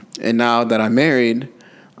 And now that I'm married,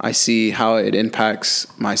 I see how it impacts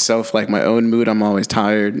myself, like my own mood. I'm always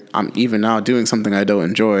tired. I'm even now doing something I don't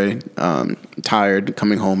enjoy. Tired,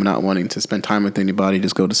 coming home and not wanting to spend time with anybody,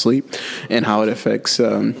 just go to sleep, and how it affects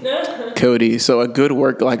Cody. So a good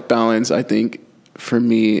work-life balance, I think, for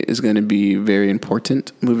me is going to be very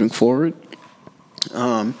important moving forward.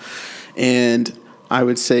 And I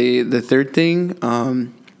would say the third thing,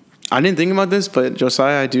 I didn't think about this, but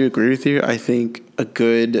Josiah, I do agree with you. I think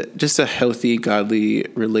just a healthy, godly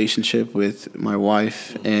relationship with my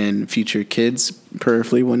wife and future kids,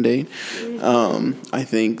 prayerfully one day. I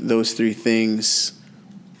think those 3 things,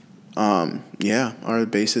 are the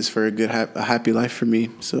basis for a happy life for me.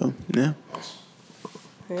 So, yeah.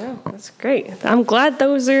 Yeah, that's great. I'm glad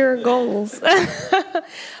those are your goals. And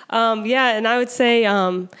I would say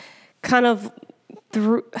kind of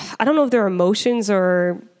I don't know if they're emotions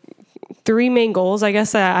or 3 main goals, I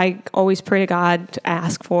guess, that I always pray to God to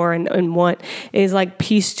ask for and want is like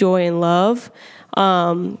peace, joy, and love.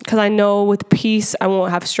 Because I know with peace, I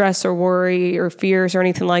won't have stress or worry or fears or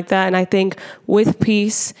anything like that. And I think with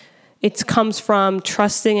peace, it comes from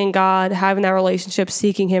trusting in God, having that relationship,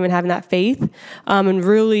 seeking Him, and having that faith, and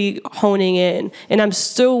really honing in. And I'm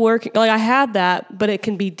still working. Like I have that, but it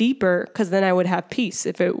can be deeper because then I would have peace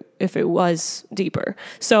if it was deeper.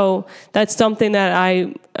 So that's something that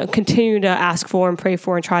I continue to ask for and pray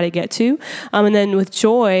for and try to get to. And then with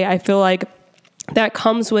joy, I feel like that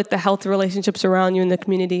comes with the healthy relationships around you in the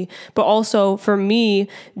community, but also for me,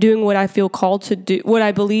 doing what I feel called to do, what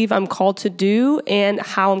I believe I'm called to do, and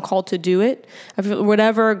how I'm called to do it. I feel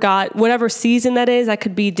whatever season that is, that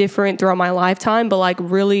could be different throughout my lifetime, but like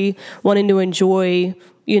really wanting to enjoy,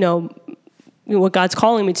 what God's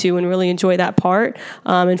calling me to and really enjoy that part,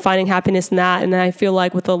 and finding happiness in that. And then I feel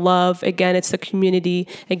like with the love, again, it's the community.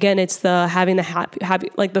 Again, it's the having the happy,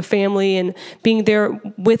 like the family and being there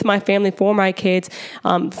with my family for my kids,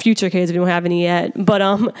 future kids, we don't have any yet, but,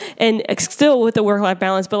 and still with the work-life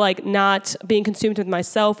balance, but like not being consumed with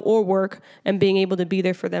myself or work and being able to be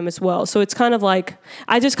there for them as well. So it's kind of like,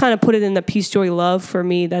 I just kind of put it in the peace, joy, love for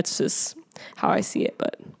me. That's just how I see it,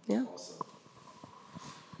 but yeah.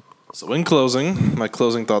 So in closing, my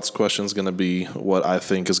closing thoughts question is going to be what I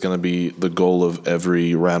think is going to be the goal of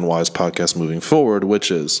every Ranwise podcast moving forward, which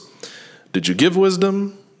is, did you give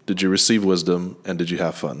wisdom? Did you receive wisdom? And did you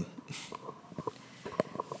have fun?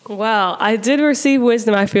 Well, I did receive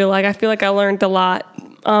wisdom, I feel like. I learned a lot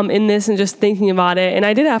in this and just thinking about it. And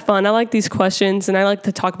I did have fun. I like these questions, and I like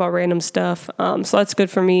to talk about random stuff. So that's good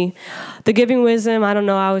for me. The giving wisdom, I don't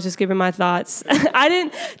know. I was just giving my thoughts.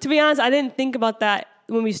 To be honest, I didn't think about that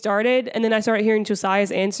when we started, and then I started hearing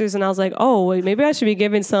Josiah's answers, and I was like, oh, wait, maybe I should be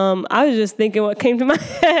giving some. I was just thinking what came to my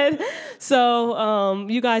head. So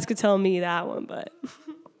you guys could tell me that one, but...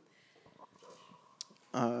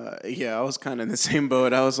 I was kind of in the same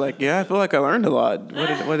boat. I was like, I feel like I learned a lot.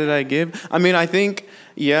 What did I give? I mean, I think,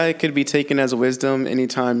 it could be taken as wisdom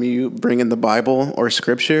anytime you bring in the Bible or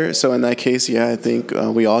scripture. So in that case, I think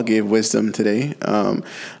we all gave wisdom today.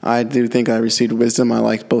 I do think I received wisdom. I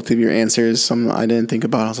liked both of your answers. Some I didn't think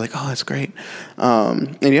about. I was like, oh, that's great.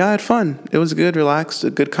 And I had fun. It was good, relaxed, a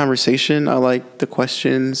good conversation. I liked the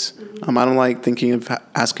questions. I don't like thinking of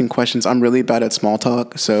asking questions. I'm really bad at small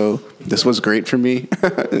talk, so this was great for me.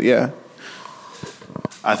 Yeah.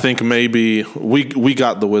 I think maybe we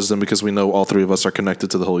got the wisdom because we know all three of us are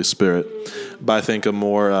connected to the Holy Spirit. But I think a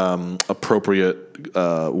more appropriate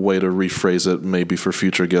way to rephrase it maybe for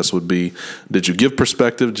future guests would be, did you give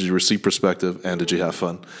perspective, did you receive perspective, and did you have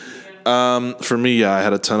fun? For me, yeah, I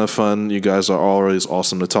had a ton of fun. You guys are always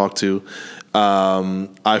awesome to talk to.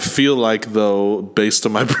 I feel like, though, based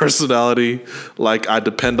on my personality, like I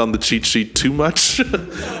depend on the cheat sheet too much.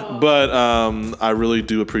 But I really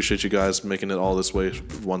do appreciate you guys making it all this way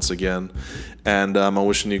once again. And I'm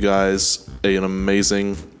wishing you guys an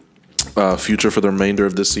amazing future for the remainder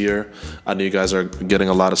of this year. I know you guys are getting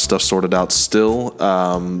a lot of stuff sorted out still.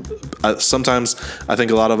 Sometimes I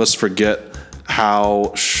think a lot of us forget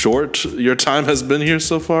how short your time has been here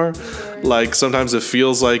so far. Like sometimes it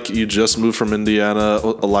feels like you just moved from Indiana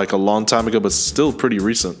like a long time ago, but still pretty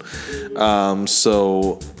recent.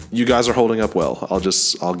 So you guys are holding up well.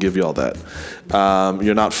 I'll give you all that.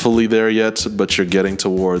 You're not fully there yet, but you're getting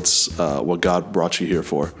towards what God brought you here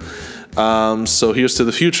for. So here's to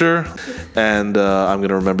the future, and I'm going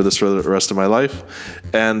to remember this for the rest of my life.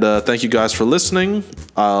 And thank you guys for listening.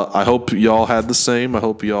 I hope y'all had the same. I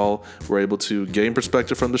hope y'all were able to gain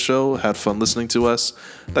perspective from the show, had fun listening to us.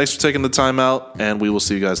 Thanks for taking the time out, and we will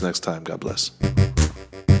see you guys next time. God bless.